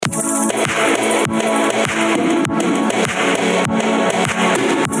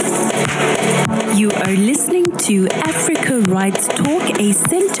to Africa Rights Talk, a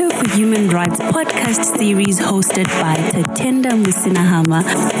Center for Human Rights podcast series hosted by Tatenda Musinahama.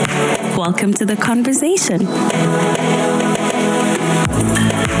 Welcome to the conversation.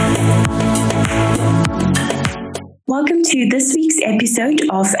 Welcome to this week's episode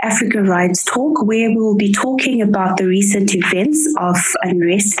of Africa Rights Talk, where we will be talking about the recent events of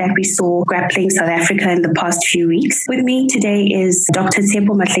unrest that we saw grappling South Africa in the past few weeks. With me today is Dr. Jacob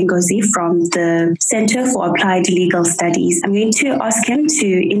Zuma from the Center for Applied Legal Studies. I'm going to ask him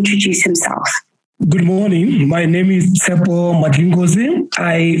to introduce himself. Good morning. My name is Jacob Zuma.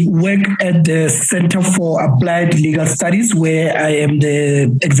 I work at the Center for Applied Legal Studies, where I am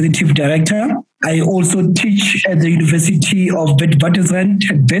the Executive Director. I also teach at the University of Witwatersrand,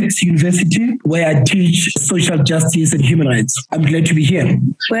 Wits University, where I teach social justice and human rights. I'm glad to be here.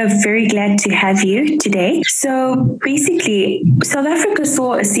 We're very glad to have you today. So basically, South Africa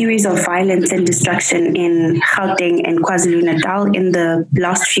saw a series of violence and destruction in Gauteng and KwaZulu-Natal in the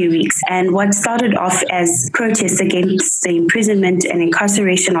last few weeks. And what started off as protests against the imprisonment and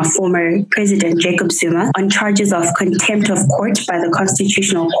incarceration of former President Jacob Zuma on charges of contempt of court by the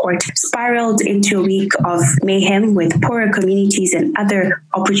Constitutional Court spiraled into a week of mayhem, with poorer communities and other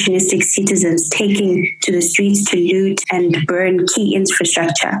opportunistic citizens taking to the streets to loot and burn key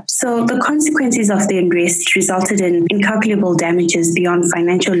infrastructure. So the consequences of the unrest resulted in incalculable damages beyond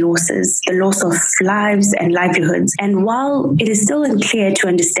financial losses, the loss of lives and livelihoods. And while it is still unclear to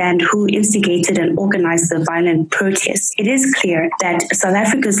understand who instigated and organized the violent protests, it is clear that South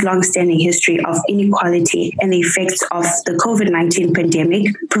Africa's long-standing history of inequality and the effects of the COVID-19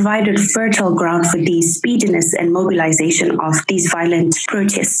 pandemic provided fertile ground for the speediness and mobilization of these violent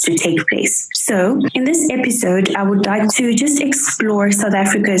protests to take place. So, in this episode, I would like to just explore South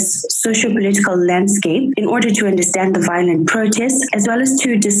Africa's socio-political landscape in order to understand the violent protests, as well as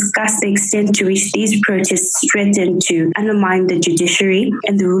to discuss the extent to which these protests threaten to undermine the judiciary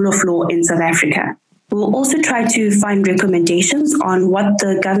and the rule of law in South Africa. We'll also try to find recommendations on what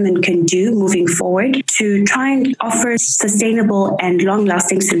the government can do moving forward to try and offer sustainable and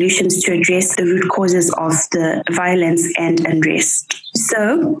long-lasting solutions to address the root causes of the violence and unrest.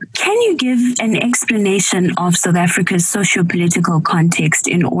 So, can you give an explanation of South Africa's socio-political context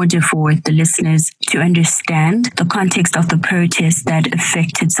in order for the listeners to understand the context of the protests that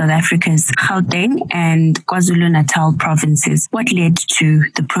affected South Africa's Gauteng and KwaZulu-Natal provinces? What led to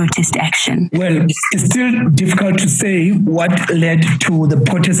the protest action? Well, it's still difficult to say what led to the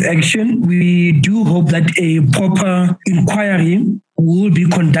protest action. We do hope that a proper inquiry will be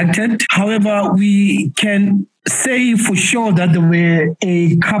conducted. However, we can say for sure that there were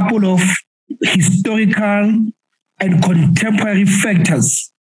a couple of historical and contemporary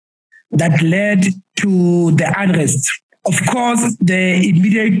factors that led to the unrest. Of course, the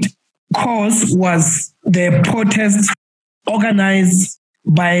immediate cause was the protest organized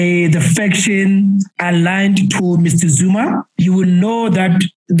by the faction aligned to Mr. Zuma. You will know that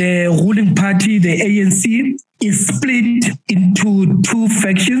the ruling party, the ANC, is split into two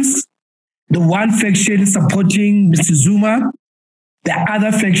factions. The one faction supporting Mr. Zuma, the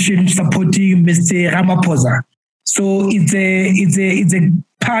other faction supporting Mr. Ramaphosa. So it's a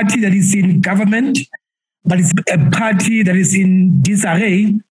party that is in government, but it's a party that is in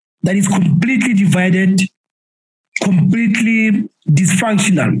disarray, that is completely divided, completely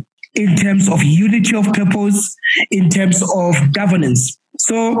dysfunctional in terms of unity of purpose, in terms of governance.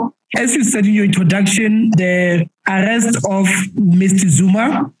 So, as you said in your introduction, the arrest of Mr.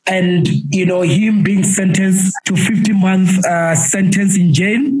 Zuma and, him being sentenced to 50-month sentence in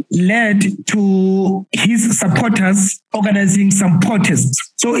jail led to his supporters organizing some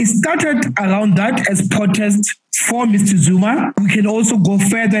protests. So it started around that as protests for Mr. Zuma. We can also go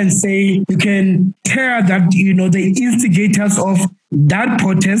further and say you can tell that, the instigators of that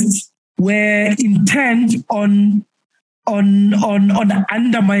protest were intent on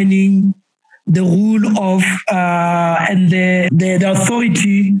undermining the rule of and the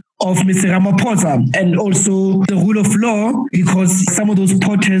authority of Mr. Ramaphosa, and also the rule of law, because some of those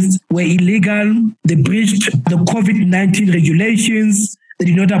protests were illegal. They breached the COVID-19 regulations. They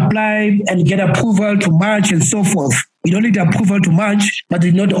did not apply and get approval to march and so forth. We don't need approval to march, but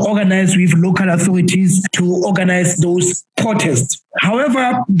did not organize with local authorities to organize those protests.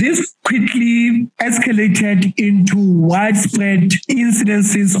 However, this quickly escalated into widespread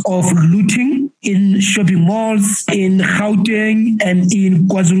incidences of looting in shopping malls in Gauteng and in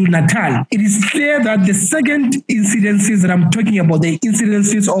KwaZulu-Natal. It is clear that the second incidences that I'm talking about, the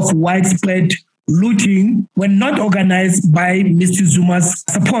incidences of widespread looting, were not organized by Mr. Zuma's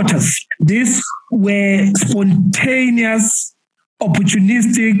supporters. These were spontaneous,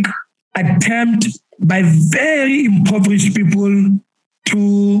 opportunistic attempt by very impoverished people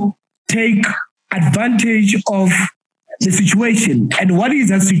to take advantage of the situation. And what is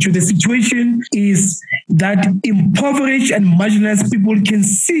that situation? The situation is that impoverished and marginalized people can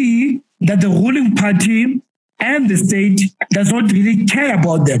see that the ruling party and the state does not really care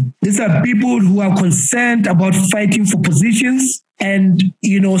about them. These are people who are concerned about fighting for positions and,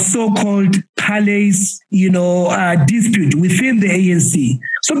 so-called palace, dispute within the ANC.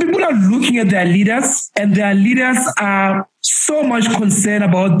 So people are looking at their leaders, and their leaders are so much concerned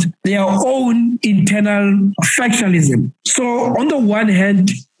about their own internal factionalism. So on the one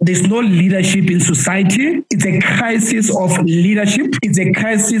hand, there's no leadership in society. It's a crisis of leadership. It's a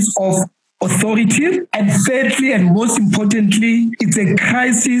crisis of authority. And thirdly, and most importantly, it's a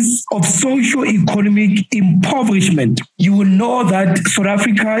crisis of socio-economic impoverishment. You will know that South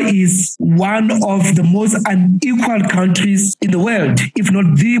Africa is one of the most unequal countries in the world, if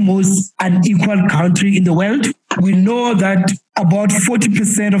not the most unequal country in the world. We know that about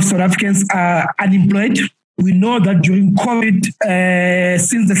 40% of South Africans are unemployed. We know that during COVID,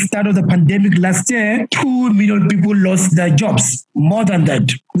 since the start of the pandemic last year, 2 million people lost their jobs. More than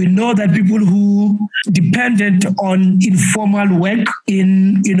that. We know that people who depended on informal work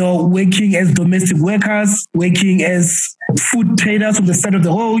working as domestic workers, working as food traders on the side of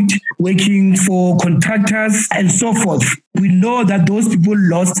the road, working for contractors and so forth. We know that those people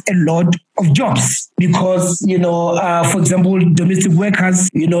lost a lot of jobs because, for example, domestic workers,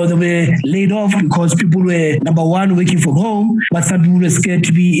 they were laid off because people were, number one, working from home, but some people were scared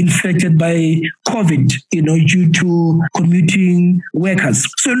to be infected by COVID, due to commuting workers.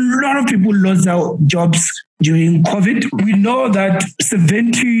 So a lot of people lost their jobs during COVID. We know that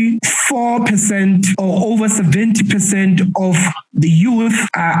 74% or over 70% of the youth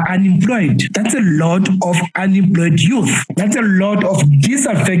are unemployed. That's a lot of unemployed youth. That's a lot of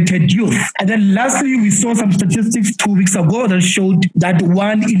disaffected youth. And then lastly, we saw some statistics 2 weeks ago that showed that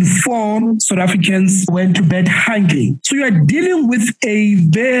 1 in 4 South Africans went to bed hungry. So you are dealing with a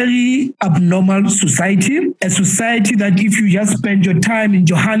very abnormal society, a society that if you just spend your time in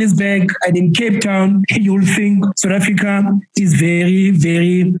Johannesburg and in Cape Town, you'll think South Africa is very,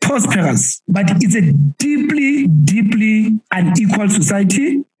 very prosperous. But it's a deeply, deeply unequal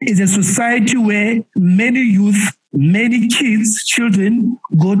society. It's a society where many youth, many kids, children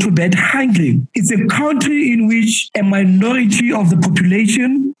go to bed hungry. It's a country in which a minority of the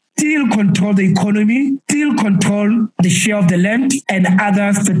population still control the economy, still control the share of the land and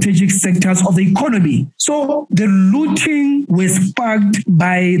other strategic sectors of the economy. So the looting was sparked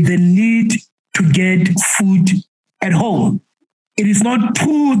by the need to get food at home. It is not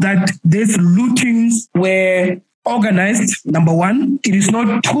true that these lootings were organized, number one. It is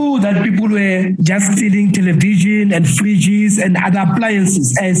not true that people were just stealing television and fridges and other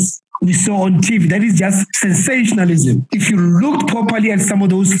appliances as we saw on TV. That is just sensationalism. If you look properly at some of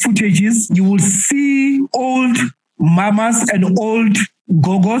those footages, you will see old mamas and old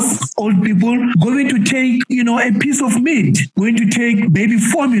gogos, old people going to take, a piece of meat, going to take baby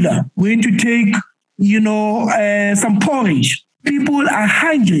formula, going to take, some porridge. People are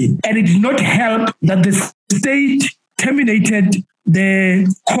hungry, and it did not help that the state terminated the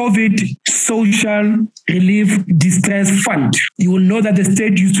COVID Social Relief Distress Fund. You will know that the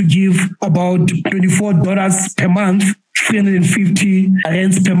state used to give about $24 per month, 350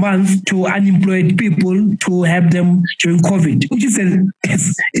 rands per month to unemployed people to help them during COVID, which is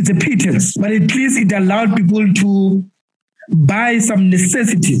it's a pittance, but at least it allowed people to buy some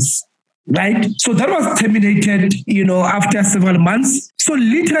necessities. Right? So that was terminated, after several months. So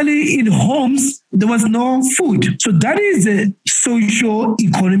literally in homes, there was no food. So that is a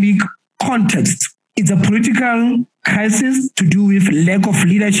socio-economic context. It's a political crisis to do with lack of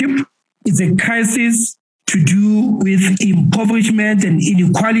leadership. It's a crisis to do with impoverishment and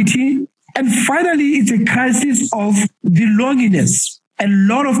inequality. And finally, it's a crisis of belongingness. A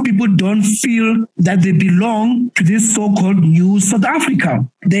lot of people don't feel that they belong to this so-called new South Africa.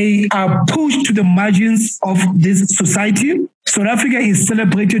 They are pushed to the margins of this society. South Africa is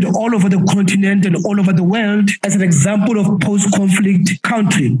celebrated all over the continent and all over the world as an example of post-conflict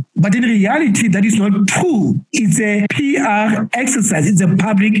country. But in reality, that is not true. It's a PR exercise. It's a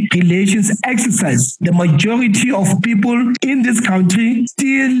public relations exercise. The majority of people in this country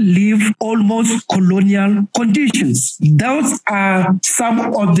still live almost colonial conditions. Those are some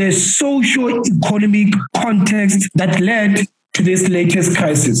of the socio-economic contexts that led to this latest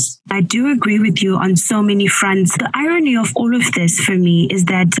crisis. I do agree with you on so many fronts. The irony of all of this for me is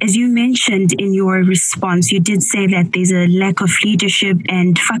that, as you mentioned in your response, you did say that there's a lack of leadership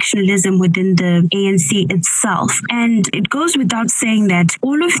and factionalism within the ANC itself. And it goes without saying that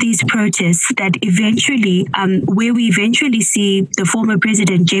all of these protests that eventually, where we eventually see the former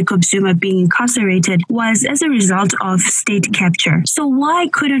president Jacob Zuma being incarcerated, was as a result of state capture. So why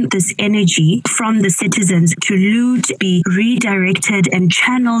couldn't this energy from the citizens to loot be redirected and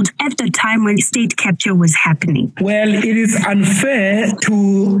channeled at the time when state capture was happening? Well, it is unfair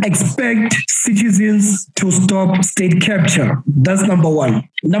to expect citizens to stop state capture. That's number one.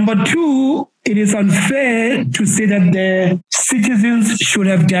 Number two, it is unfair to say that the citizens should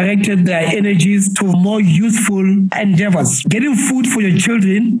have directed their energies to more useful endeavors. Getting food for your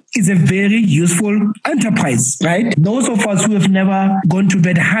children is a very useful enterprise, right? Those of us who have never gone to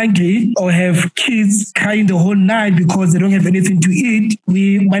bed hungry or have kids crying the whole night because they don't have anything to eat,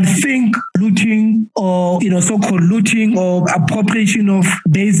 we might think looting or, so-called looting or appropriation of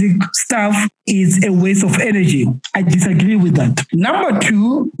basic stuff is a waste of energy. I disagree with that. Number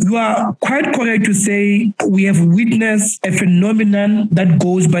two, you are quite correct to say we have witnessed a phenomenon that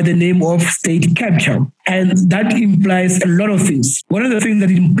goes by the name of state capture. And that implies a lot of things. One of the things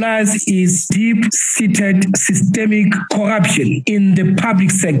that it implies is deep-seated systemic corruption in the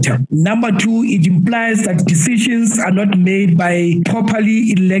public sector. Number two, it implies that decisions are not made by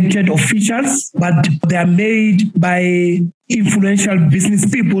properly elected officials, but they are made by influential business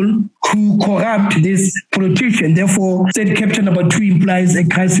people who corrupt this politician. Therefore, state capture number two implies a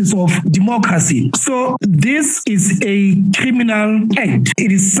crisis of democracy. So this is a criminal act.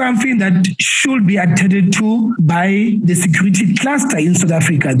 It is something that should be attended to by the security cluster in South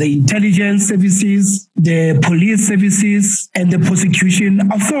Africa, the intelligence services, the police services, and the prosecution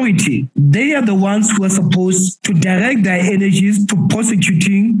authority. They are the ones who are supposed to direct their energies to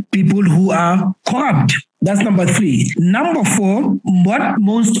prosecuting people who are corrupt. That's number three. Number four, what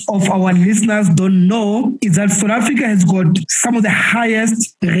most of our listeners don't know is that South Africa has got some of the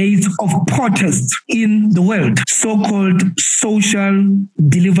highest rates of protests in the world, so-called social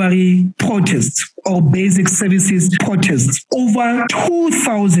delivery protests or basic services protests. Over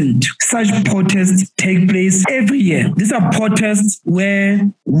 2,000 such protests take place every year. These are protests where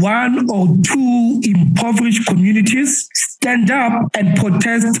one or two impoverished communities stand up and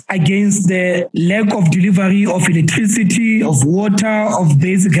protest against the lack of delivery of electricity, of water, of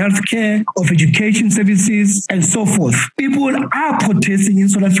basic health care, of education services, and so forth. People are protesting in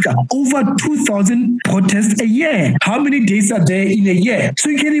South Africa. Over 2,000 protests a year. How many days are there in a year? So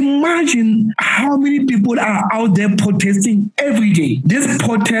you can imagine how many people are out there protesting every day. These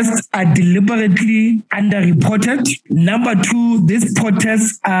protests are deliberately underreported. Number two, these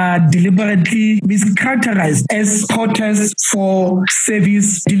protests are deliberately mischaracterized as protests for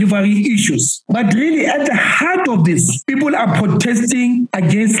service delivery issues. But really, at the heart of this, people are protesting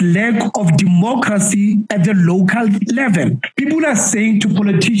against lack of democracy at the local level. People are saying to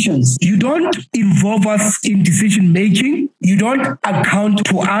politicians, you don't involve us in decision making. You don't account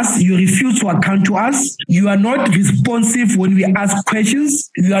to us. You refuse to account to us. You are not responsive when we ask questions.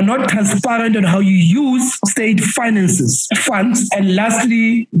 You are not transparent on how you use state finances, funds. And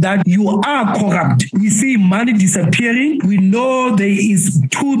lastly, that you are corrupt. We see money disappearing. We know there is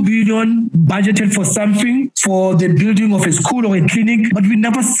 2 billion budgeted for something, for the building of a school or a clinic, but we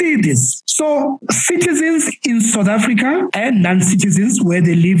never see this. So citizens in South Africa and non-citizens where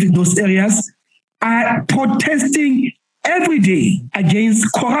they live in those areas are protesting every day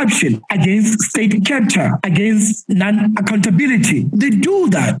against corruption, against state capture, against non-accountability. They do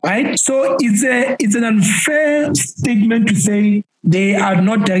that, right? So it's an unfair statement to say they are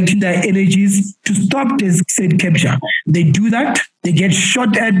not directing their energies to stop this state capture. They do that. They get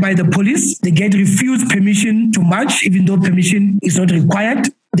shot at by the police. They get refused permission to march, even though permission is not required.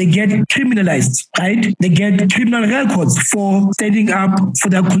 They get criminalized, right? They get criminal records for standing up for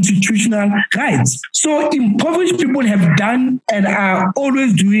their constitutional rights. So impoverished people have done and are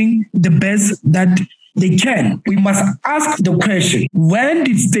always doing the best that they can. We must ask the question, when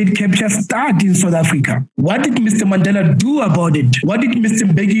did state capture start in South Africa? What did Mr. Mandela do about it? What did Mr.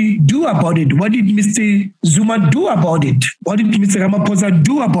 Mbeki do about it? What did Mr. Zuma do about it? What did Mr. Ramaphosa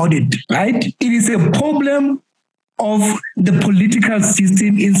do about it, right? It is a problem of the political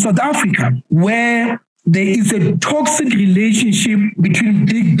system in South Africa, where there is a toxic relationship between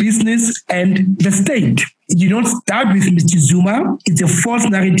big business and the state. You don't start with Mr. Zuma. It's a false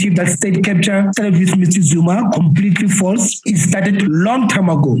narrative that state capture started with Mr. Zuma. Completely false. It started long time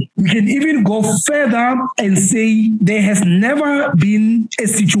ago. We can even go further and say there has never been a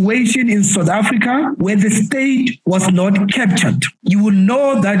situation in South Africa where the state was not captured. You will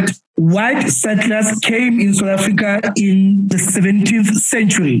know that white settlers came in South Africa in the 17th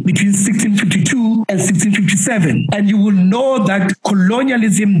century between 1652 and 1657. And you will know that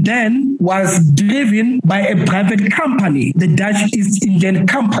colonialism then was driven by a private company, the Dutch East Indian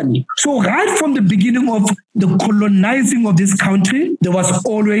Company. So right from the beginning of the colonizing of this country, there was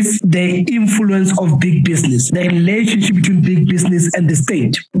always the influence of big business, the relationship between big business and the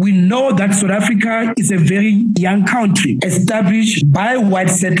state. We know that South Africa is a very young country, established by white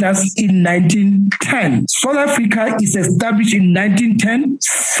settlers in 1910. South Africa is established in 1910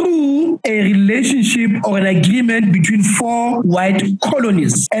 through a relationship or an agreement between 4 white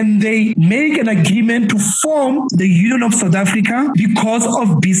colonies. And they make an agreement to form the Union of South Africa because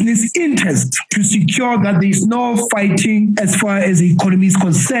of business interests, to secure that there is no fighting as far as the economy is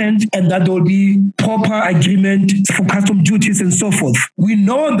concerned, and that there will be proper agreement for custom duties and so forth. We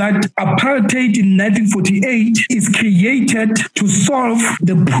know that apartheid in 1948 is created to solve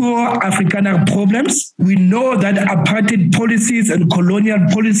the poor Afrikaner problems. We know that apartheid policies and colonial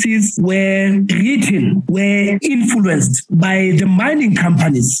policies were influenced by the mining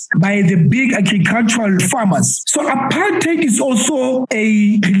companies, by the big agricultural farmers. So apartheid is also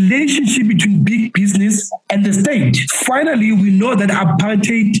a relationship between big business and the state. Finally, we know that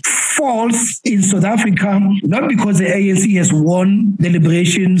apartheid falls in South Africa, not because the ANC has won the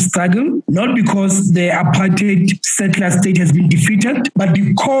liberation struggle, not because the apartheid settler state has been defeated, but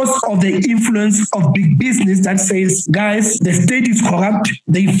because of the influence of big business that says, guys, the state is corrupt,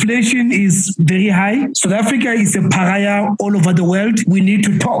 the inflation is very high, South Africa is a pariah all over the world, we need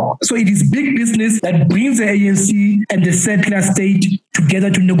to talk. So it is big business that brings the ANC and the settler state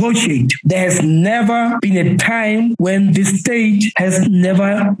together to negotiate. There has never been a time when the state has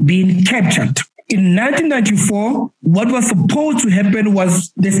never been captured. In 1994, what was supposed to happen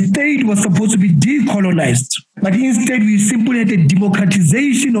was the state was supposed to be decolonized. But instead, we simply had a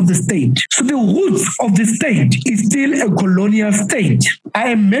democratization of the state. So the roots of the state is still a colonial state.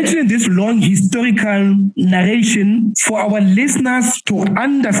 I am mentioning this long historical narration for our listeners to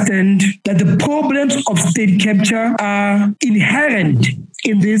understand that the problems of state capture are inherent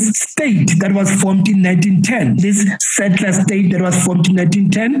in this state that was formed in 1910, this settler state that was formed in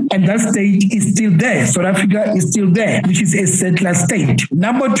 1910, and that state is still there. South Africa is still there, which is a settler state.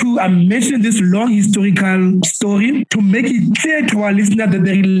 Number 2, I'm mentioning this long historical story to make it clear to our listener that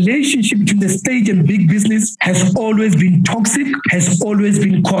the relationship between the state and big business has always been toxic, has always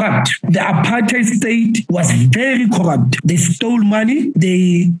been corrupt. The apartheid state was very corrupt. They stole money,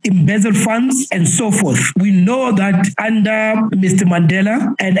 they embezzled funds, and so forth. We know that under Mr. Mandela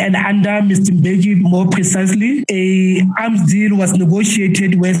and under Mr. Mbeki, more precisely, a arms deal was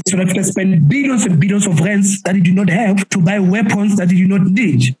negotiated where South Africa spent billions and billions of rands that it did not have to buy weapons that it did not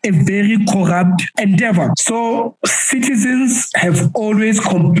need. A very corrupt endeavor. So citizens have always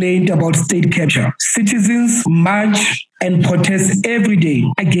complained about state capture. Citizens march and protest every day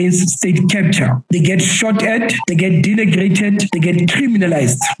against state capture. They get shot at, they get denigrated, they get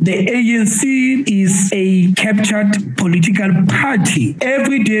criminalized. The ANC is a captured political party.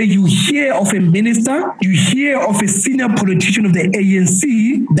 Every day you hear of a minister, you hear of a senior politician of the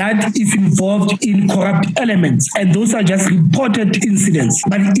ANC that is involved in corrupt elements. And those are just reported incidents.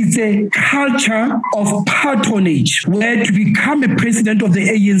 But it's a culture of patronage where to become a president of the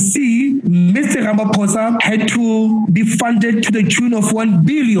ANC, Mr. Ramaphosa had to be funded to the tune of 1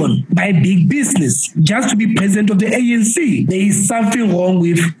 billion by big business just to be president of the ANC. There is something wrong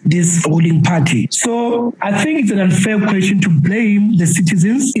with this ruling party. So I think it's an unfair question to blame the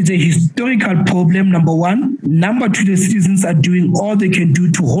citizens. It's a historical problem, number 1. Number 2, the citizens are doing all they can do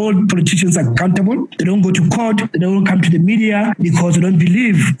to hold politicians accountable. They don't go to court, they don't come to the media because they don't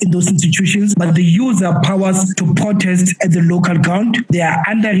believe in those institutions, but they use their powers to protest at the local ground. They are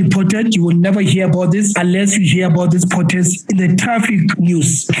underreported. You will never hear about this unless you hear about this protest in the traffic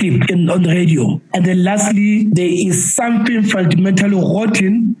news clip on the radio. And then lastly, there is something fundamentally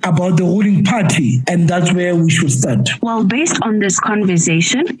rotten about the ruling party, and that's where we should start. Well, based on this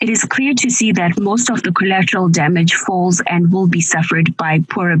conversation, it is clear to see that most of the collateral damage falls and will be suffered by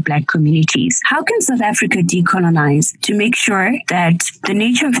poorer Black communities. How can South Africa decolonize to make sure that the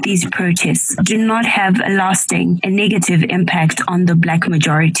nature of these protests do not have a lasting and negative impact on the Black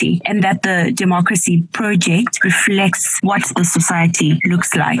majority, and that the democracy project reflects what the society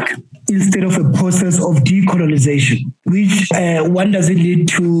looks like? instead of a process of decolonization, which one doesn't need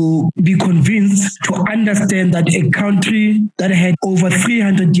to be convinced to understand that a country that had over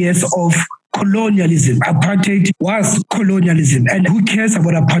 300 years of colonialism. Apartheid was colonialism. And who cares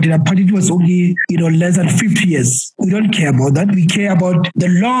about apartheid? Apartheid was only, less than 50 years. We don't care about that. We care about the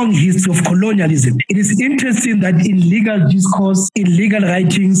long history of colonialism. It is interesting that in legal discourse, in legal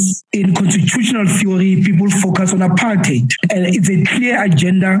writings, in constitutional theory, people focus on apartheid. And it's a clear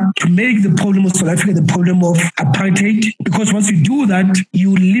agenda to make the problem of South Africa the problem of apartheid, because once you do that,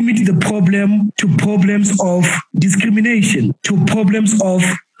 you limit the problem to problems of discrimination, to problems of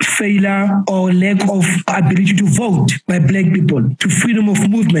failure or lack of ability to vote by Black people, to freedom of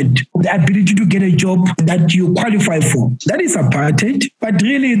movement, the ability to get a job that you qualify for. That is apartheid, but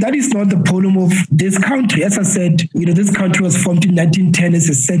really that is not the problem of this country. As I said, this country was formed in 1910 as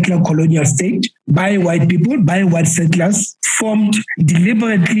a settler colonial state by white people, by white settlers, formed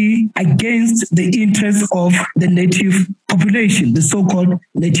deliberately against the interests of the native population, the so-called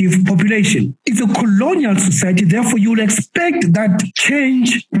native population. It's a colonial society, therefore you will expect that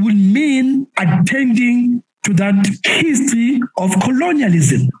change will mean attending to that history of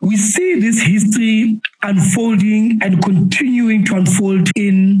colonialism. We see this history unfolding and continuing to unfold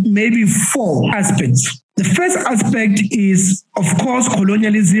in maybe 4 aspects. The first aspect is, of course,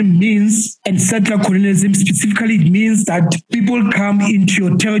 colonialism means, and settler colonialism specifically, it means that people come into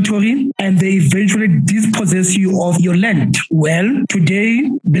your territory and they eventually dispossess you of your land. Well,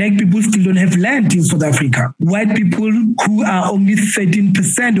 today, Black people still don't have land in South Africa. White people, who are only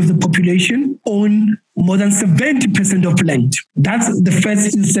 13% of the population, own more than 70% of land. That's the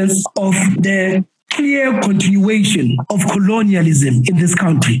first instance of the clear continuation of colonialism in this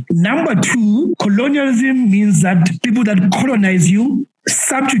country. Number 2, colonialism means that people that colonize you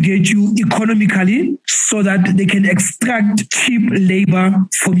subjugate you economically so that they can extract cheap labor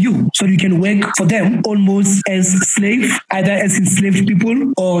from you. So you can work for them almost as slave, either as enslaved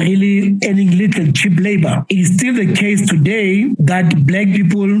people or really earning little cheap labor. It is still the case today that Black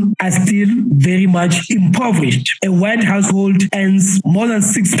people are still very much impoverished. A white household earns more than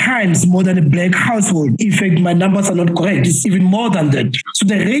 6 times more than a Black household. In fact, my numbers are not correct. It's even more than that. So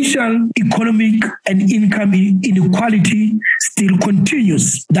the racial, economic, and income inequality still continues.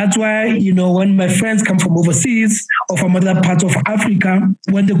 That's why, when my friends come from overseas or from other parts of Africa,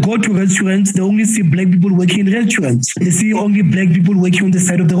 when they go to restaurants, they only see Black people working in restaurants. They see only Black people working on the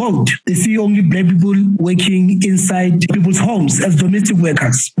side of the road. They see only Black people working inside people's homes as domestic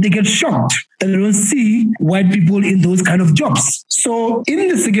workers. They get shocked and they don't see white people in those kind of jobs. So in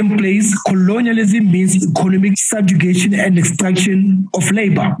the second place, colonialism means economic subjugation and extraction of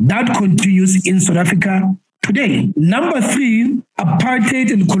labor. That continues in South Africa today. Number 3,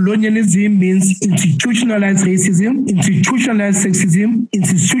 apartheid and colonialism means institutionalized racism, institutionalized sexism,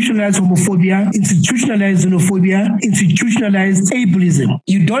 institutionalized homophobia, institutionalized xenophobia, institutionalized ableism.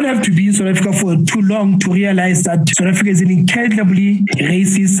 You don't have to be in South Africa for too long to realize that South Africa is an incredibly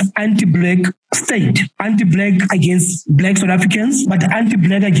racist, anti-Black state. Anti-Black against Black South Africans, but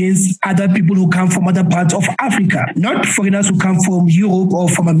anti-Black against other people who come from other parts of Africa. Not foreigners who come from Europe or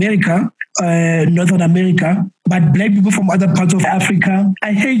from America, Northern America, but Black people from other parts of Africa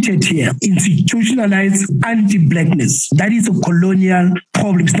are hated here. Institutionalized anti-Blackness. That is a colonial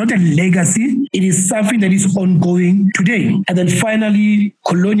problem. It's not a legacy. It is something that is ongoing today. And then finally,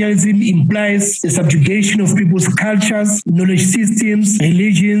 colonialism implies the subjugation of people's cultures, knowledge systems,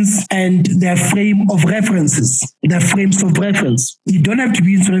 religions, and their frame of references, their frames of reference. You don't have to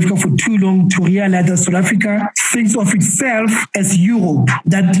be in South Africa for too long to realize that South Africa thinks of itself as Europe,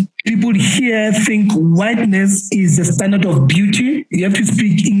 that people here think whiteness is the standard of beauty. You have to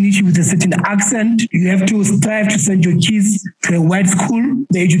speak English with a certain accent. You have to strive to send your kids to a white school.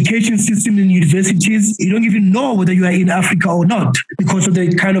 The education system in universities, you don't even know whether you are in Africa or not because of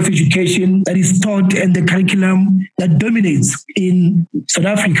the kind of education that is taught and the curriculum that dominates in South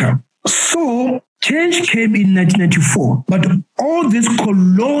Africa. So change came in 1994, but all these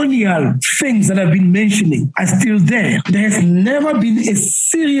colonial things that I've been mentioning are still there. There has never been a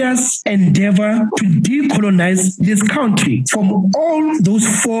serious endeavor to decolonize this country from all those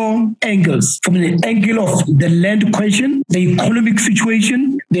 4 angles. From the angle of the land question, the economic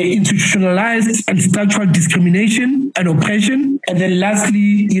situation, the institutionalized and structural discrimination and oppression, and then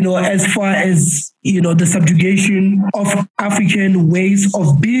lastly, as far as the subjugation of African ways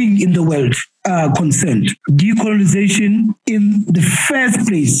of being in the world concerned. Decolonization in the first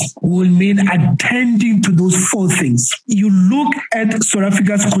place will mean attending to those four things. You look at South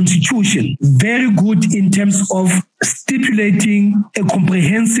Africa's constitution, very good in terms of stipulating a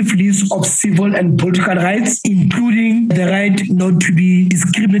comprehensive list of civil and political rights, including the right not to be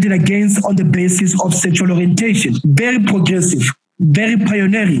discriminated against on the basis of sexual orientation. Very progressive. Very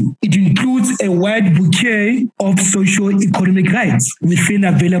pioneering. It includes a wide bouquet of socio-economic rights within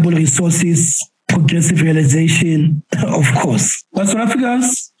available resources, progressive realization, of course. But South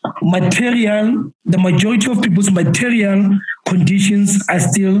Africa's the majority of people's material conditions are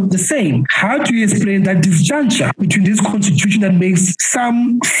still the same. How do you explain that disjuncture between this constitution that makes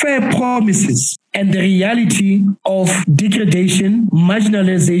some fair promises and the reality of degradation,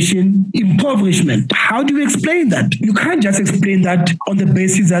 marginalization, impoverishment? How do you explain that? You can't just explain that on the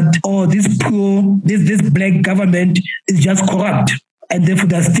basis that, this black government is just corrupt, and therefore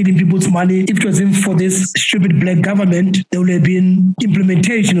they're stealing people's money. If it wasn't for this stupid black government, there would have been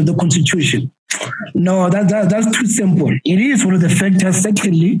implementation of the constitution. No, that's too simple. It is one of the factors,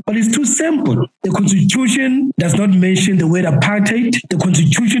 certainly, but it's too simple. The Constitution does not mention the word apartheid. The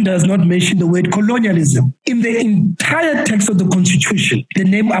Constitution does not mention the word colonialism. In the entire text of the Constitution, the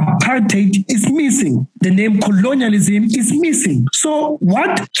name apartheid is missing. The name colonialism is missing. So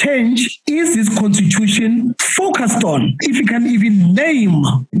what change is this Constitution focused on? If you can even name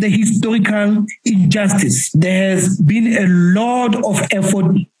the historical injustice, there has been a lot of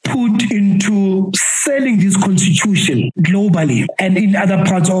effort put into selling this constitution globally and in other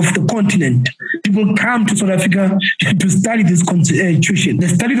parts of the continent. People come to South Africa to study this constitution. They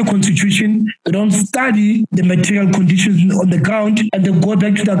study the constitution, they don't study the material conditions on the ground, and they go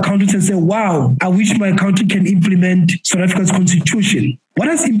back to their countries and say, wow, I wish my country can implement South Africa's constitution. What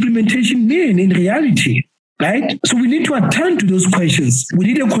does implementation mean in reality? Right? So we need to attend to those questions. We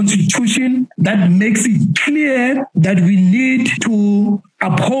need a constitution that makes it clear that we need to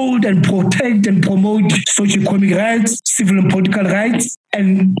uphold and protect and promote socio-economic rights, civil and political rights,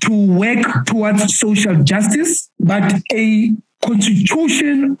 and to work towards social justice, but a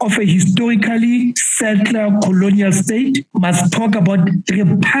constitution of a historically settler colonial state must talk about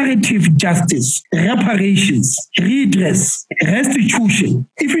reparative justice, reparations, redress, restitution.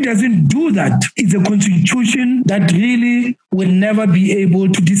 If it doesn't do that, it's a constitution that really will never be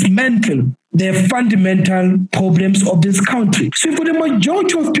able to dismantle the fundamental problems of this country. So for the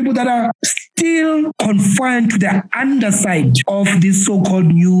majority of people that are still confined to the underside of this so-called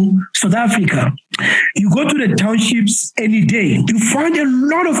new South Africa, you go to the townships any day, you find a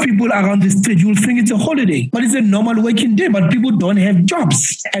lot of people around the street. You'll think it's a holiday, but it's a normal working day, but people don't have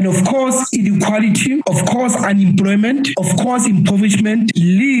jobs. And of course, inequality, of course, unemployment, of course, impoverishment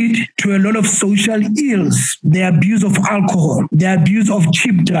lead to a lot of social ills. The abuse of alcohol, the abuse of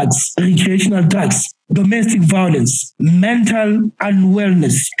cheap drugs, recreational drugs, domestic violence, mental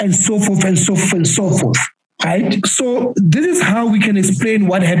unwellness, and so forth and so forth and so forth. Right? So this is how we can explain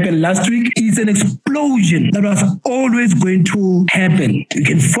what happened last week. It's an explosion that was always going to happen. You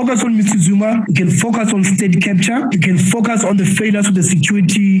can focus on Mr. Zuma, you can focus on state capture, you can focus on the failures of the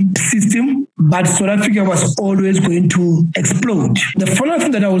security system, but South Africa was always going to explode. The final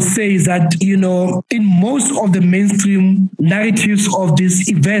thing that I will say is that, in most of the mainstream narratives of these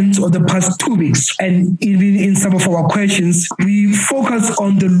events of the past 2 weeks, and even in some of our questions, we focus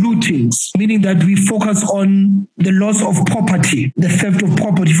on the lootings, meaning that we focus on the loss of property, the theft of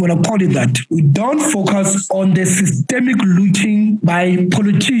property, if you want to call it that. We don't focus on the systemic looting by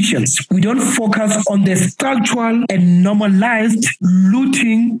politicians. We don't focus on the structural and normalized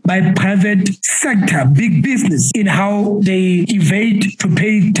looting by private sector, big business, in how they evade to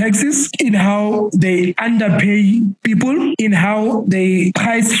pay taxes, in how they underpay people, in how they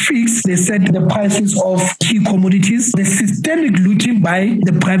price fix, they set the prices of key commodities, the systemic looting by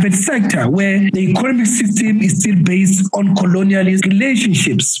the private sector, where the economic system is still based on colonialist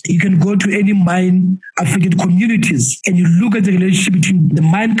relationships. You can go to any mine affected communities and you look at the relationship between the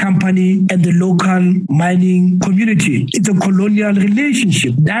mine company and the local mining community. It's a colonial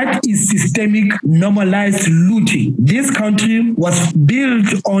relationship. That is systemic normalized looting. This country was built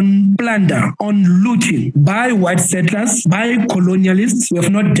on plunder, on looting by white settlers, by colonialists. We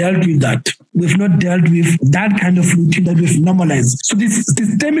have not dealt with that. We've not dealt with that kind of looting that we've normalized. So this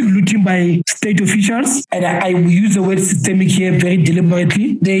systemic looting by state officials, and I use the word systemic here very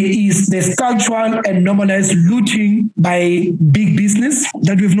deliberately, there is the structural and normalized looting by big business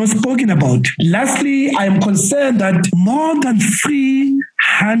that we've not spoken about. Lastly, I am concerned that more than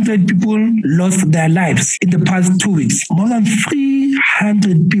 300 people lost their lives in the past 2 weeks. More than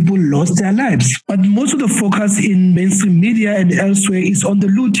 300 people lost their lives. But most of the focus in mainstream media and elsewhere is on the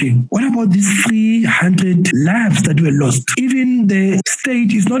looting. What about these 300 lives that were lost? Even the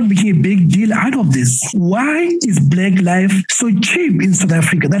state is not making a big deal out of this. Why is black life so cheap in South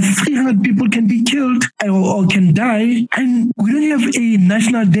Africa that 300 people can be killed or can die, and we don't have a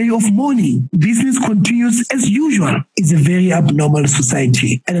national day of mourning? Business continues as usual. It's a very abnormal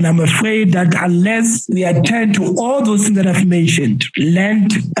society. And I'm afraid that unless we attend to all those things that I've mentioned,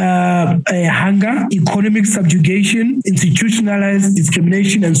 land hunger, economic subjugation, institutionalized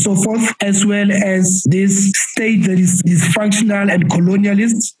discrimination, and so forth, as well as this state that is dysfunctional and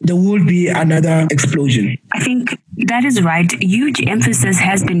colonialist, there will be another explosion. I think that is right. Huge emphasis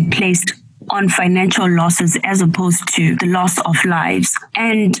has been placed on financial losses as opposed to the loss of lives.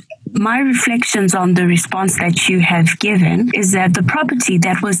 And my reflections on the response that you have given is that the property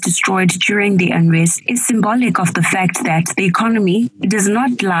that was destroyed during the unrest is symbolic of the fact that the economy does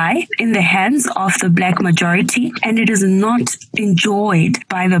not lie in the hands of the black majority, and it is not enjoyed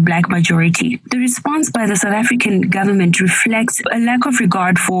by the black majority. The response by the South African government reflects a lack of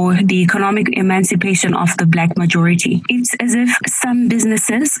regard for the economic emancipation of the black majority. It's as if some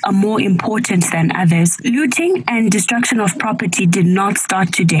businesses are more important than others. Looting and destruction of property did not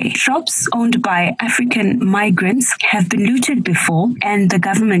start today. Shops owned by African migrants have been looted before, and the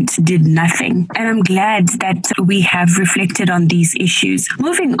government did nothing. And I'm glad that we have reflected on these issues.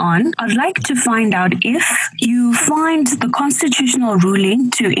 Moving on, I'd like to find out if you find the constitutional ruling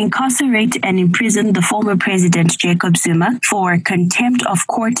to incarcerate and imprison the former president Jacob Zuma for contempt of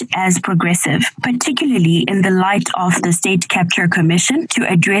court as progressive, particularly in the light of the State Capture Commission to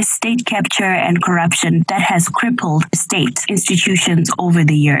address state capture and corruption that has crippled state institutions over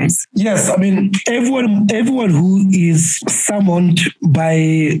the years. Yes, I mean, everyone who is summoned by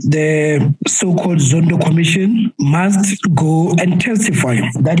the so-called Zondo Commission must go and testify.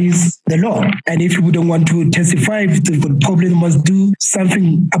 That is the law. And if you don't want to testify, the problem must do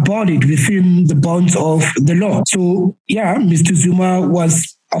something about it within the bounds of the law. So, yeah, Mr. Zuma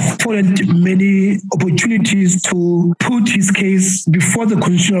was afforded many opportunities to put his case before the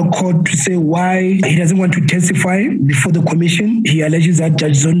Constitutional Court to say why he doesn't want to testify before the commission. He alleges that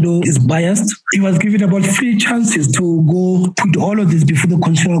Judge Zondo is biased. He was given about 3 chances to go put all of this before the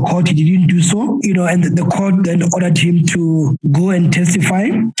Constitutional Court. He didn't do so, and the court then ordered him to go and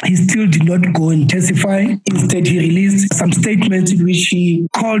testify. He still did not go and testify. Instead, he released some statements in which he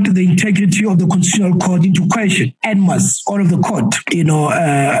called the integrity of the Constitutional Court into question, en masse, all of the court, in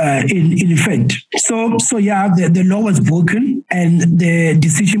effect. So yeah, the law was broken, and the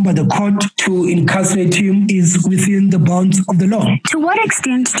decision by the court to incarcerate him is within the bounds of the law. To what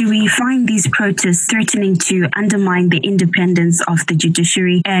extent do we find these protests threatening to undermine the independence of the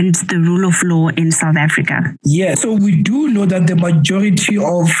judiciary and the rule of law in South Africa? Yeah, so we do know that the majority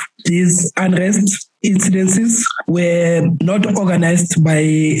of these unrest incidences were not organized by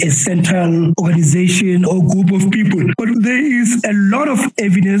a central organization or group of people. But there is a lot of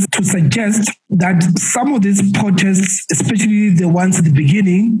evidence to suggest that some of these protests, especially the ones at the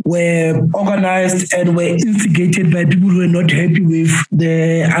beginning, were organized and were instigated by people who were not happy with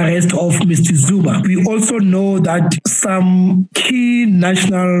the arrest of Mr. Zuma. We also know that some key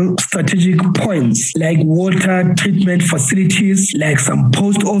national strategic points, like water treatment facilities, like some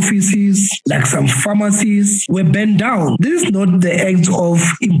post offices, like some pharmacies, were burned down. This is not the act of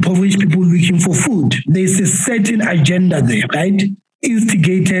impoverished people looking for food. There's a certain agenda there, right?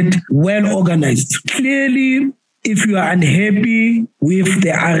 Instigated, well organized. Clearly, if you are unhappy with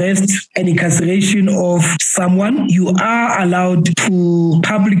the arrest and incarceration of someone, you are allowed to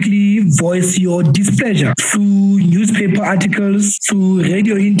publicly voice your displeasure through newspaper articles, through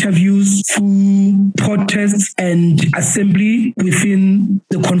radio interviews, through protests and assembly within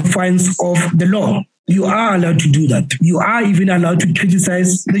the confines of the law. You are allowed to do that. You are even allowed to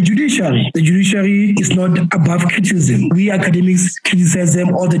criticize the judiciary. The judiciary is not above criticism. We academics criticize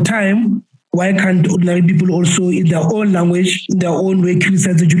them all the time. Why can't ordinary people also, in their own language, in their own way,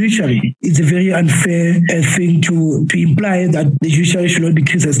 criticize the judiciary? It's a very unfair thing to imply that the judiciary should not be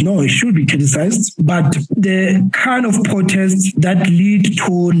criticized. No, it should be criticized. But the kind of protests that lead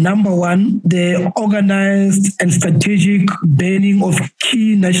to, number one, the organized and strategic burning of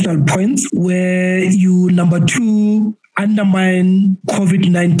key national points, where you, number two, undermine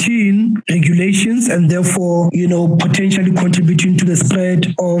COVID-19 regulations and therefore, potentially contributing to the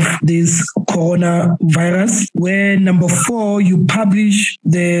spread of this coronavirus. Where number four, you publish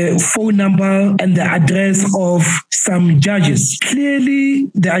the phone number and the address of some judges. Clearly,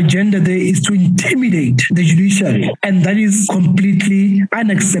 the agenda there is to intimidate the judiciary, and that is completely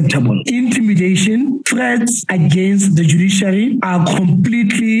unacceptable. Intimidation, threats against the judiciary are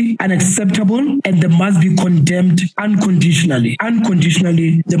completely completely unacceptable, and they must be condemned unconditionally.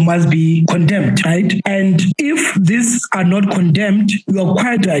 Unconditionally, they must be condemned, right? And if these are not condemned, you are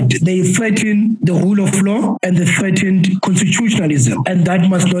quite right. They threaten the rule of law and they threaten constitutionalism, and that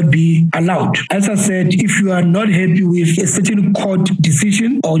must not be allowed. As I said, if you are not happy with a certain court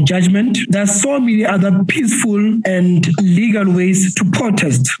decision or judgment, there are so many other peaceful and legal ways to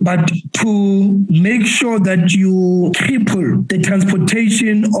protest, but to make sure that you cripple the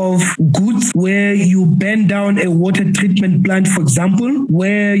transportation of goods, where you burn down a water treatment plant, for example,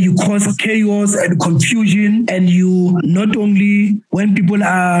 where you cause chaos and confusion, and you not only, when people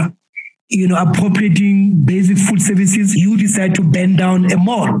are appropriating basic food services, you decide to burn down a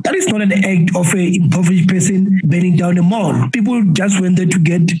mall. That is not an act of an impoverished person burning down a mall. People just went there to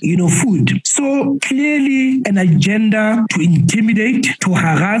get, food. So clearly an agenda to intimidate, to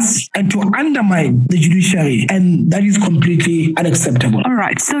harass, and to undermine the judiciary. And that is completely unacceptable. All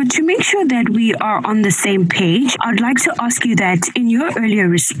right. So to make sure that we are on the same page, I'd like to ask you that in your earlier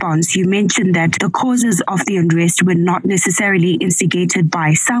response, you mentioned that the causes of the unrest were not necessarily instigated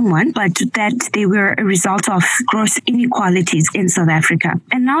by someone, but that they were a result of gross inequalities in South Africa.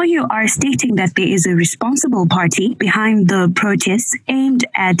 And now you are stating that there is a responsible party behind the protests aimed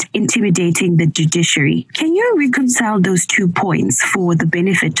at intimidating the judiciary. Can you reconcile those 2 points for the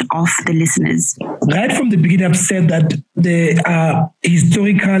benefit of the listeners? Right from the beginning, I've said that there are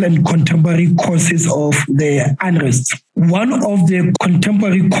historical and contemporary causes of the unrest. One of the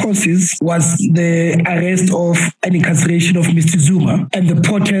contemporary causes was the arrest of and incarceration of Mr. Zuma and the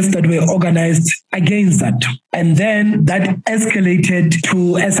protests that were organized against that. And then that escalated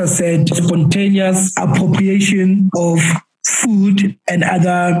to, as I said, spontaneous appropriation of food and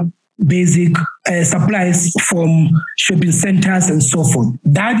other basic supplies from shopping centers and so forth.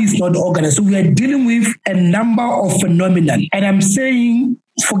 That is not organized. So we are dealing with a number of phenomena. And I'm saying,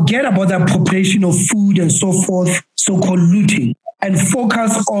 forget about the appropriation of food and so forth, so-called looting, and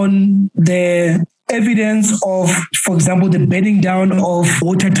focus on the evidence of, for example, the burning down of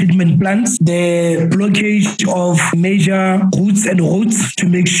water treatment plants, the blockage of major routes and roads to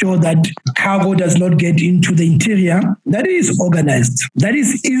make sure that cargo does not get into the interior. That is organized. That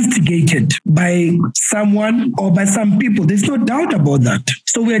is instigated by someone or by some people. There's no doubt about that.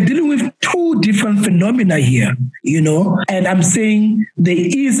 So we are dealing with 2 different phenomena here, and I'm saying there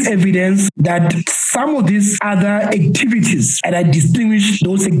is evidence that some of these other activities, and I distinguish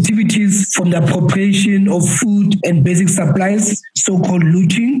those activities from the appropriation of food and basic supplies, so-called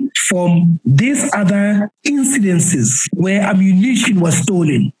looting, from these other incidences where ammunition was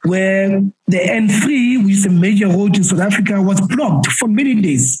stolen, where the N3, which is a major road in South Africa, was blocked for many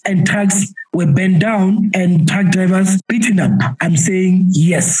days, and trucks were burned down and truck drivers beaten up. I'm saying,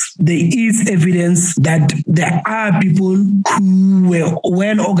 yes, there is evidence that there are people who were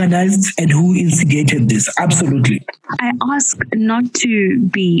well organized and who instigated this. Absolutely. I ask not to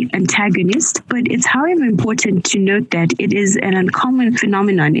be antagonist, but it's however important to note that it is an uncommon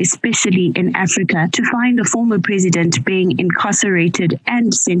phenomenon, especially in Africa, to find a former president being incarcerated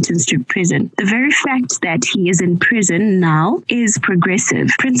and sentenced to prison. The very fact that he is in prison now is progressive.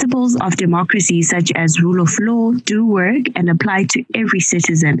 Principles of democracy such as rule of law do work and apply to every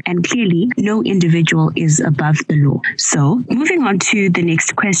citizen, and clearly no individual is above the law. So, moving on to the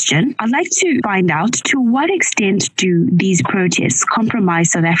next question, I'd like to find out, to what extent do these protests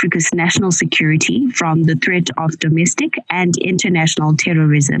compromise South Africa's national security from the threat of domestic and international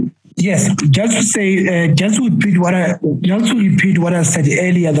terrorism? Yes, just to repeat what I said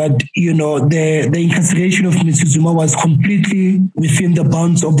earlier, that the incarceration of Mr. Zuma was completely within the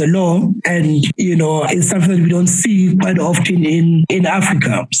bounds of the law, and it's something that we don't see quite often in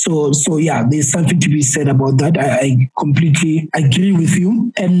Africa. So yeah, there's something to be said about that. I completely agree with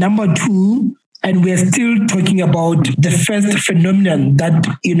you. And number 2. And we're still talking about the first phenomenon that,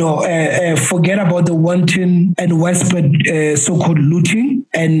 forget about the wanton and widespread so-called looting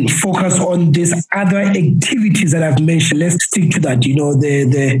and focus on these other activities that I've mentioned. Let's stick to that,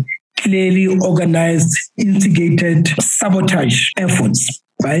 the clearly organized, instigated sabotage efforts,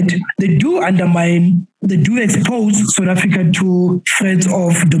 right? They do expose South Africa to threats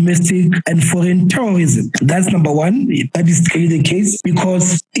of domestic and foreign terrorism. That's number 1. That is clearly the case,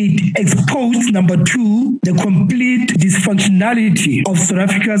 because it exposed, number 2, the complete dysfunctionality of South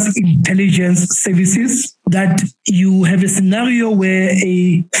Africa's intelligence services, that you have a scenario where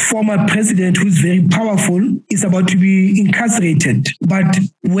a former president who is very powerful is about to be incarcerated. But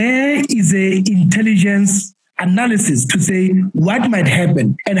where is the intelligence analysis to say what might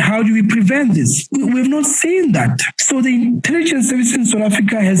happen and how do we prevent this. We've not seen that. So the intelligence service in South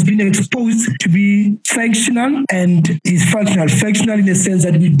Africa has been exposed to be functional and dysfunctional. Functional in the sense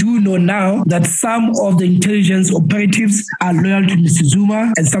that we do know now that some of the intelligence operatives are loyal to Mr.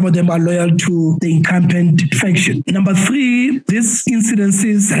 Zuma and some of them are loyal to the incumbent faction. Number 3, these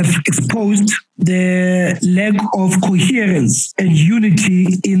incidences have exposed the lack of coherence and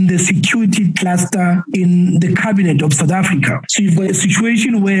unity in the security cluster in the cabinet of South Africa. So you've got a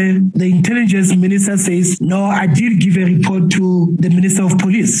situation where the intelligence minister says, no, I did give a report to the Minister of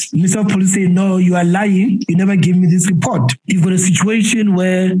Police. The Minister of Police says, no, you are lying. You never gave me this report. You've got a situation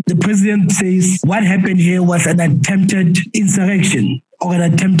where the president says, what happened here was an attempted insurrection or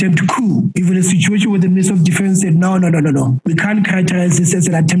an attempted coup. Even a situation where the Minister of Defense said, no. We can't characterize this as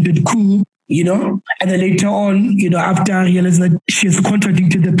an attempted coup. And then later on, after realizing that she has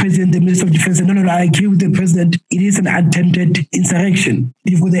contradicted the president, the Minister of Defense said, no, I agree with the president. It is an attempted insurrection.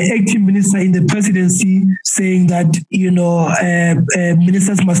 You've got the acting minister in the presidency saying that,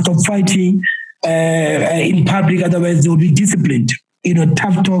 ministers must stop fighting in public, otherwise they will be disciplined.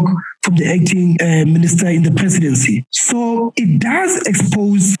 Tough talk from the acting minister in the presidency. So it does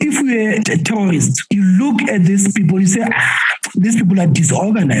expose, if we're terrorists, you look at these people, you say, these people are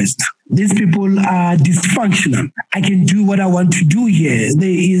disorganized. These people are dysfunctional. I can do what I want to do here. There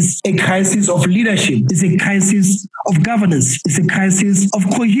is a crisis of leadership. It's a crisis of governance. It's a crisis of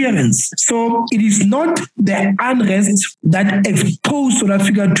coherence. So it is not the unrest that exposed South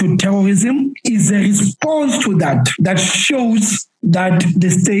Africa to terrorism. It's a response to that shows that the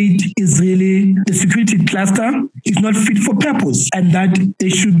state is really, the security cluster is not fit for purpose, and that there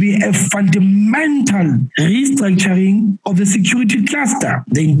should be a fundamental restructuring of the security cluster.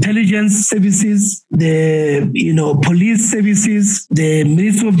 The intelligence services, the police services, the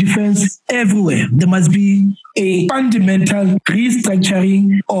Ministry of Defense, everywhere. There must be a fundamental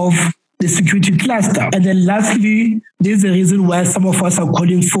restructuring of the security cluster. And then lastly, there's a reason why some of us are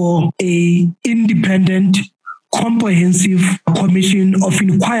calling for an independent comprehensive commission of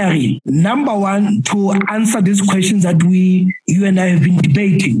inquiry. Number 1, to answer these questions that you and I have been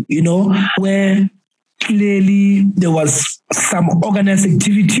debating, where clearly there was some organized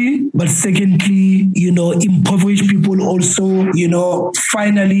activity, but secondly, impoverished people also,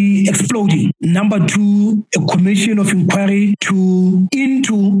 finally exploding. Number 2, a commission of inquiry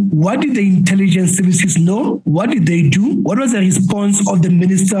into what did the intelligence services know? What did they do? What was the response of the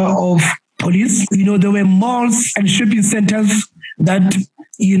Minister of Police? There were malls and shopping centers that,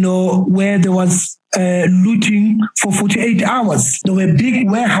 where there was looting for 48 hours. There were big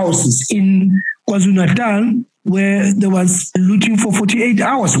warehouses in KwaZulu-Natal where there was looting for 48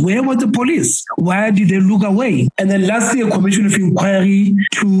 hours. Where was the police? Why did they look away? And then lastly, a commission of inquiry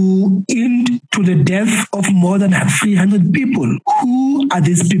into the death of more than 300 people. Who are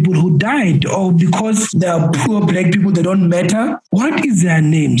these people who died? Or because they are poor black people, they don't matter? What is their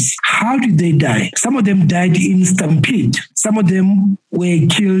names? How did they die? Some of them died in stampede. Some of them were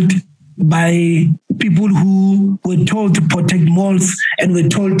killed by people who were told to protect malls and were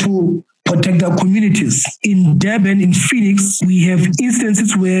told to protect our communities. In Durban, in Phoenix, we have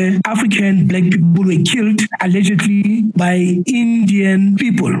instances where African black people were killed allegedly by Indian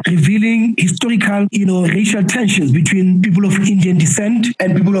people, revealing historical, racial tensions between people of Indian descent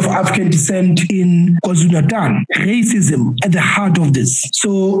and people of African descent in KwaZulu-Natal. Racism at the heart of this.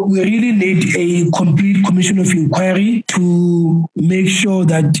 So we really need a complete commission of inquiry to make sure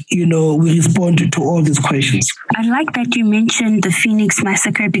that, we respond to all these questions. I like that you mentioned the Phoenix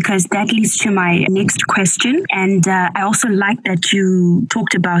massacre, because that leads to my next question. And I also like that you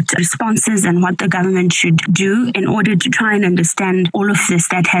talked about responses and what the government should do in order to try and understand all of this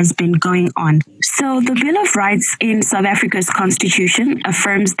that has been going on. So the Bill of Rights in South Africa's constitution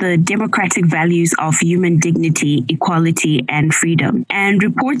affirms the democratic values of human dignity, equality, and freedom. And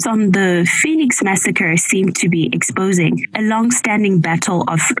reports on the Phoenix massacre seem to be exposing a long-standing battle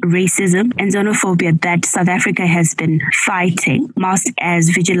of racism and xenophobia that South Africa has been fighting, masked as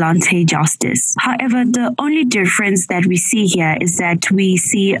vigilante justice. However, the only difference that we see here is that we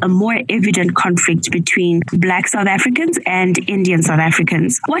see a more evident conflict between Black South Africans and Indian South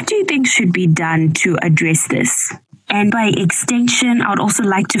Africans. What do you think should be done to address this? And by extension, I would also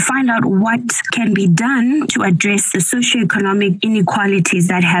like to find out what can be done to address the socioeconomic inequalities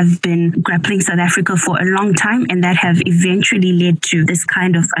that have been grappling South Africa for a long time and that have eventually led to this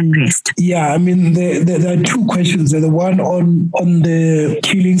kind of unrest. Yeah, I mean, there are two questions. The one on the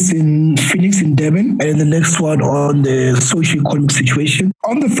killings in Phoenix, in Durban, and the next one on the socioeconomic situation.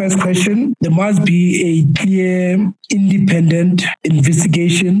 On the first question, there must be a clear, independent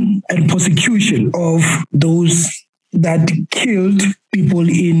investigation and prosecution of those that killed people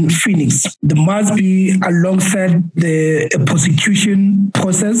in Phoenix. There must be, alongside the prosecution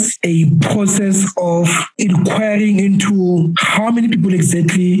process, a process of inquiring into how many people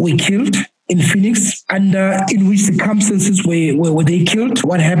exactly were killed in Phoenix, under in which circumstances were they killed,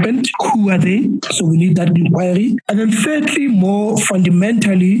 what happened, who are they? So we need that inquiry. And then thirdly, more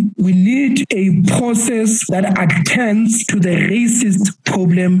fundamentally, we need a process that attends to the racist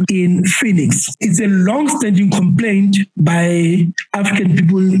problem in Phoenix. It's a long-standing complaint by African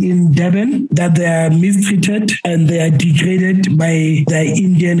people in Durban that they are mistreated and they are degraded by their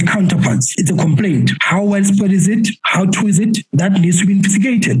Indian counterparts. It's a complaint. How widespread is it? How true is it? That needs to be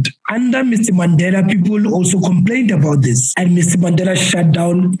investigated. Under Mr. Mandela, people also complained about this, and Mr. Mandela shut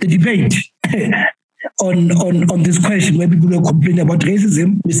down the debate on this question. Where people were complaining about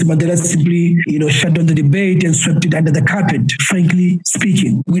racism, Mr. Mandela simply, shut down the debate and swept it under the carpet, frankly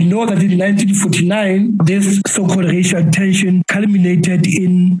speaking. We know that in 1949, this so-called racial tension culminated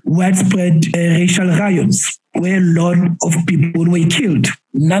in widespread racial riots, where a lot of people were killed.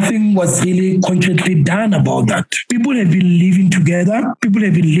 Nothing was really concretely done about that. People have been living together. People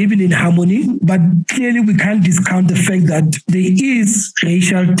have been living in harmony. But clearly we can't discount the fact that there is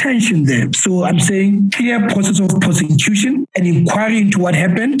racial tension there. So I'm saying clear process of prosecution, an inquiry into what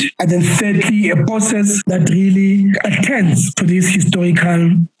happened, and then thirdly, a process that really attends to this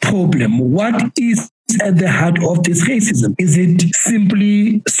historical problem. What is at the heart of this racism? Is it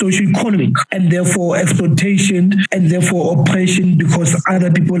simply socio-economic and therefore exploitation and therefore oppression because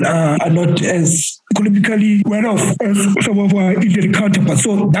other people are not as economically well off as some of our Indian counterparts?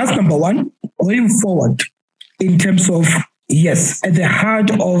 So that's number one. Going forward, in terms of, yes, at the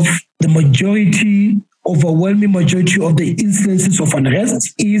heart of the overwhelming majority of the incidences of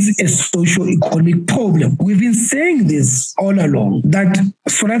unrest is a socio-economic problem. We've been saying this all along, that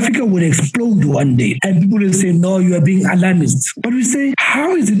South Africa will explode one day. And people will say, no, you are being alarmist. But we say,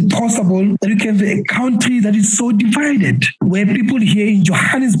 how is it possible that you can have a country that is so divided, where people here in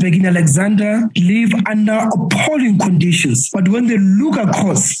Johannesburg, in Alexandra, live under appalling conditions. But when they look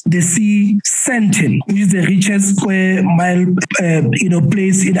across, they see Sandton, which is the richest square mile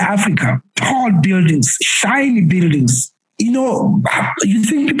place in Africa. Tall buildings, shiny buildings. You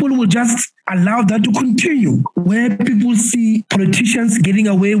think people will just allow that to continue, where people see politicians getting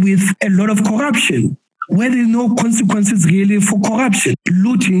away with a lot of corruption, where there's no consequences really for corruption,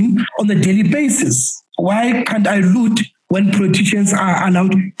 looting on a daily basis. Why can't I loot when politicians are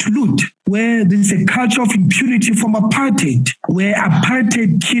allowed to loot? Where there's a culture of impunity from apartheid, where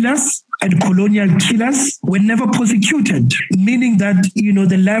apartheid killers and colonial killers were never prosecuted, meaning that,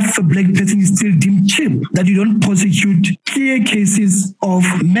 the life of a black person is still deemed cheap, that you don't prosecute clear cases of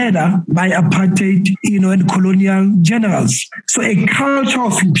murder by apartheid, and colonial generals. So a culture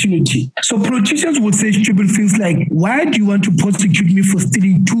of impunity. So politicians would say stupid things like, why do you want to prosecute me for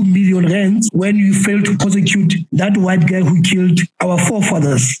stealing 2 million rands when you fail to prosecute that white guy who killed our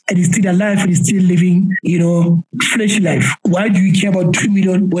forefathers and he's still alive and he's still living, fleshy life? Why do you care about 2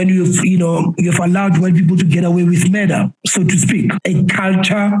 million when you've allowed white people to get away with murder, so to speak? A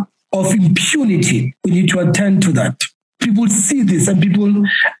culture of impunity. We need to attend to that. People see this and people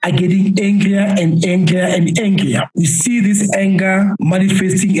are getting angrier and angrier and angrier. We see this anger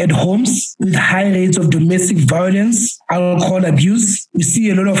manifesting at homes with high rates of domestic violence, alcohol abuse. We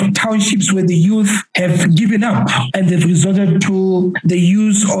see a lot of townships where the youth have given up and they've resorted to the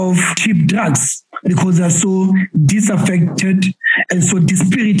use of cheap drugs because they're so disaffected and so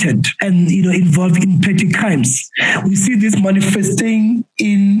dispirited and involved in petty crimes. We see this manifesting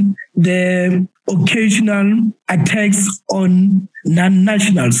in the occasional attacks on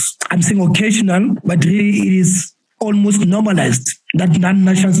non-nationals. I'm saying occasional, but really it is almost normalized that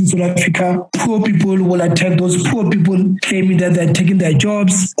non-nationals in South Africa, poor people will attack those poor people, claiming that they're taking their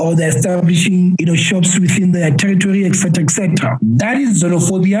jobs or they're establishing, shops within their territory, etc., etc. That is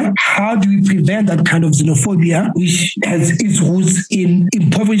xenophobia. How do we prevent that kind of xenophobia, which has its roots in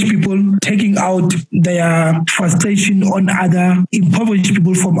impoverished people taking out their frustration on other impoverished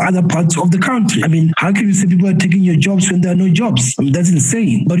people from other parts of the country? I mean, how can you say people are taking your jobs when there are no jobs? I mean, that's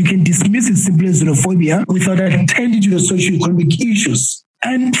insane. But you can dismiss it simply as xenophobia without attending to the socio-economic issues.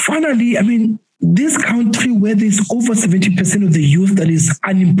 And finally, this country where there's over 70% of the youth that is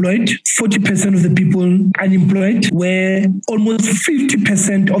unemployed, 40% of the people unemployed, where almost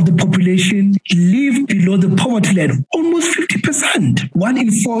 50% of the population live below the poverty line. Almost 50%. 1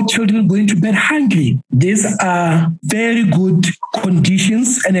 in 4 children going to bed hungry. These are very good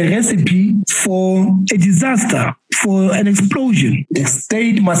conditions and a recipe for a disaster, for an explosion. The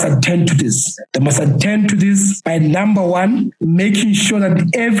state must attend to this. They must attend to this by, number one, making sure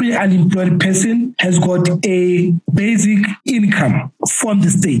that every unemployed person has got a basic income from the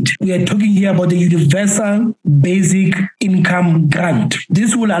state. We are talking here about the universal basic income grant.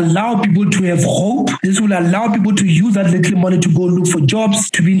 This will allow people to have hope. This will allow people to use that little money to go look for jobs,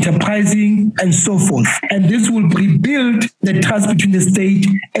 to be enterprising, and so forth. And this will rebuild the trust between the state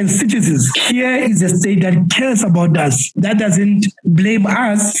and citizens. Here is a state that cares about us, that doesn't blame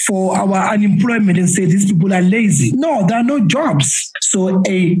us for our unemployment and say these people are lazy. No, there are no jobs. So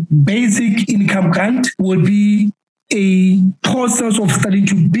a basic income grant will be a process of starting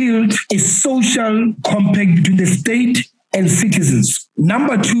to build a social compact between the state and citizens.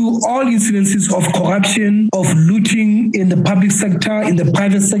 Number two, all incidences of corruption, of looting in the public sector, in the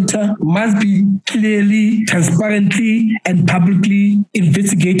private sector, must be clearly, transparently, and publicly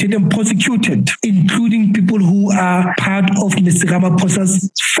investigated and prosecuted, including people who are part of Mr.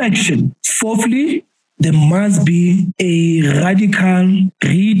 Ramaphosa's faction. Fourthly, there must be a radical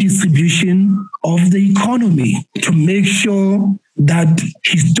redistribution of the economy to make sure that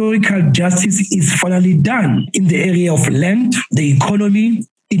historical justice is finally done in the area of land, the economy,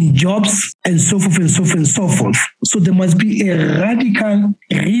 in jobs, and so forth and so forth and so forth. So there must be a radical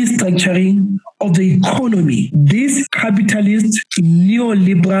restructuring of the economy. This capitalist,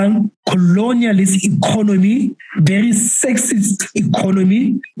 neoliberal, colonialist economy, very sexist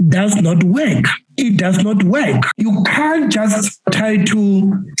economy, does not work. It does not work. You can't just try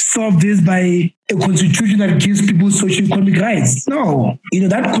to solve this by a constitution that gives people socio-economic rights. No.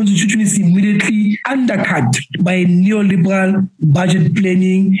 That constitution is immediately undercut by neoliberal budget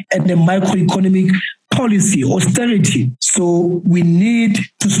planning and the microeconomic policy, austerity. So we need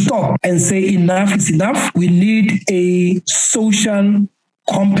to stop and say enough is enough. We need a social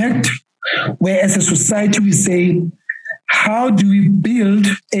compact where as a society we say, how do we build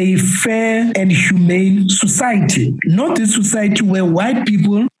a fair and humane society? Not a society where white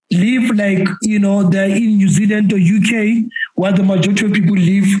people live like, they're in New Zealand or UK, while the majority of people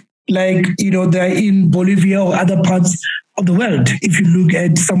live like, they're in Bolivia or other parts of the world. If you look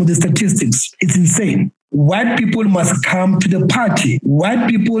at some of the statistics, it's insane. White people must come to the party. White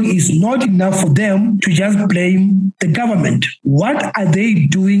people is not enough for them to just blame the government. What are they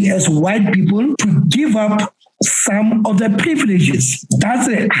doing as white people to give up some of their privileges? That's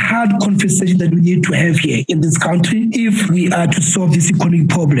a hard conversation that we need to have here in this country if we are to solve this economic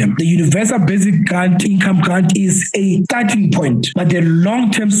problem. The universal basic grant, income grant, is a starting point, but the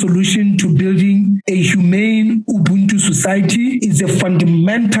long-term solution to building a humane Ubuntu society is a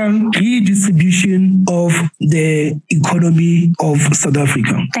fundamental redistribution of the economy of South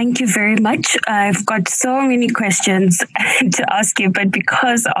Africa. Thank you very much. I've got so many questions to ask you, but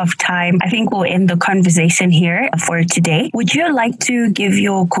because of time, I think we'll end the conversation here for today. Would you like to give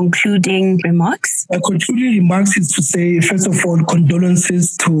your concluding remarks? My concluding remarks is to say, first of all,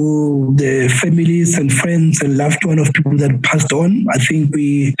 condolences to the families and friends and loved ones of people that passed on. I think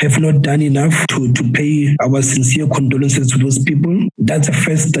we have not done enough to pay our sincere condolences to those people. That's the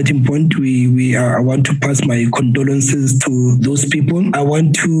first starting point. I want to pass my condolences to those people. I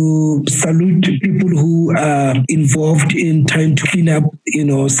want to salute people who are involved in trying to clean up,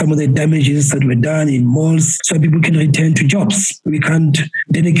 some of the damages that were done in malls, so people can return to jobs. We can't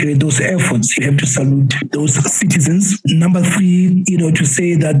denigrate those efforts. We have to salute those citizens. Number three, to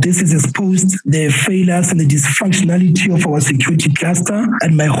say that this has exposed the failures and the dysfunctionality of our security cluster.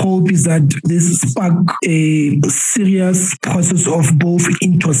 And my hope is that this spark a serious process of both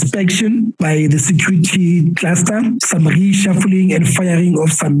introspection by the security cluster, some reshuffling and firing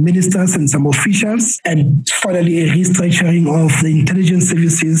of some ministers and some officials, and finally a restructuring of the intelligence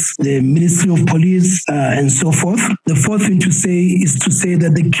services, the Ministry of Police, and so forth. The fourth thing to say is to say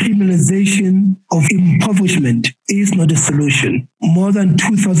that the criminalization of impoverishment is not a solution. More than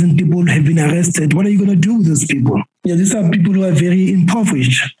 2,000 people have been arrested. What are you going to do with those people? These are people who are very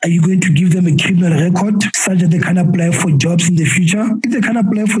impoverished. Are you going to give them a criminal record such that they can apply for jobs in the future? If they can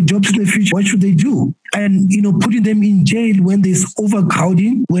apply for jobs in the future, what should they do? And, putting them in jail when there's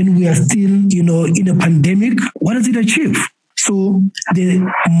overcrowding, when we are still, in a pandemic, what does it achieve? So the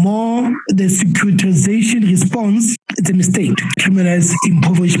more the securitization response, it's a mistake to criminalize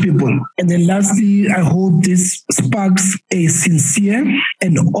impoverished people. And then lastly, I hope this sparks a sincere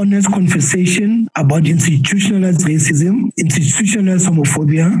and honest conversation about institutionalized racism, institutionalized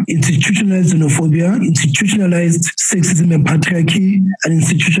homophobia, institutionalized xenophobia, institutionalized sexism and patriarchy, and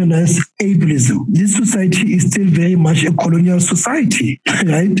institutionalized ableism. This society is still very much a colonial society,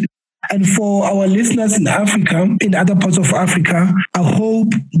 right? And for our listeners in Africa, in other parts of Africa, I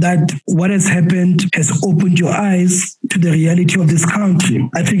hope that what has happened has opened your eyes to the reality of this country.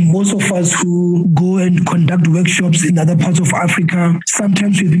 I think most of us who go and conduct workshops in other parts of Africa,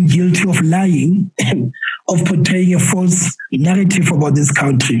 sometimes we've been guilty of lying, of portraying a false narrative about this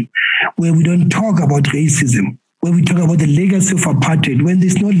country, where we don't talk about racism, where we talk about the legacy of apartheid. When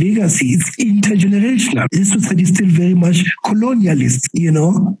there's no legacy, it's intergenerational. This society is still very much colonialist,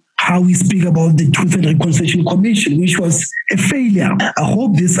 how we speak about the Truth and Reconciliation Commission, which was a failure. I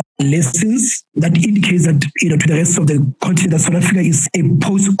hope these are lessons that indicates that, to the rest of the continent, that South Africa is a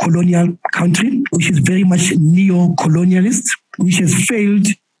post-colonial country, which is very much neo-colonialist, which has failed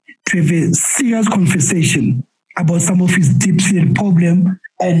to have a serious conversation about some of its deep-seated problems.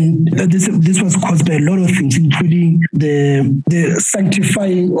 And this was caused by a lot of things, including the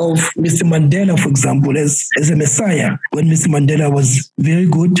sanctifying of Mr. Mandela, for example, as a messiah, when Mr. Mandela was very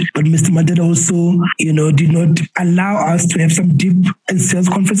good. But Mr. Mandela also, did not allow us to have some deep and serious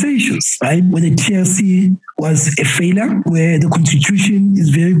conversations, right? Where the TRC was a failure, where the constitution is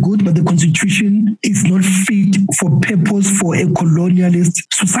very good, but the constitution is not fit for purpose for a colonialist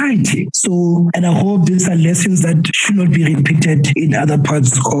society. So, and I hope these are lessons that should not be repeated in other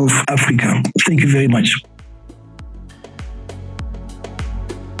parts of Africa. Thank you very much.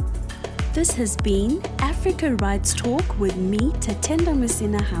 This has been Africa Rights Talk with me, Tatenda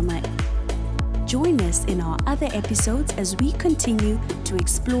Musina Hamai. Join us in our other episodes as we continue to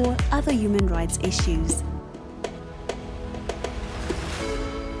explore other human rights issues.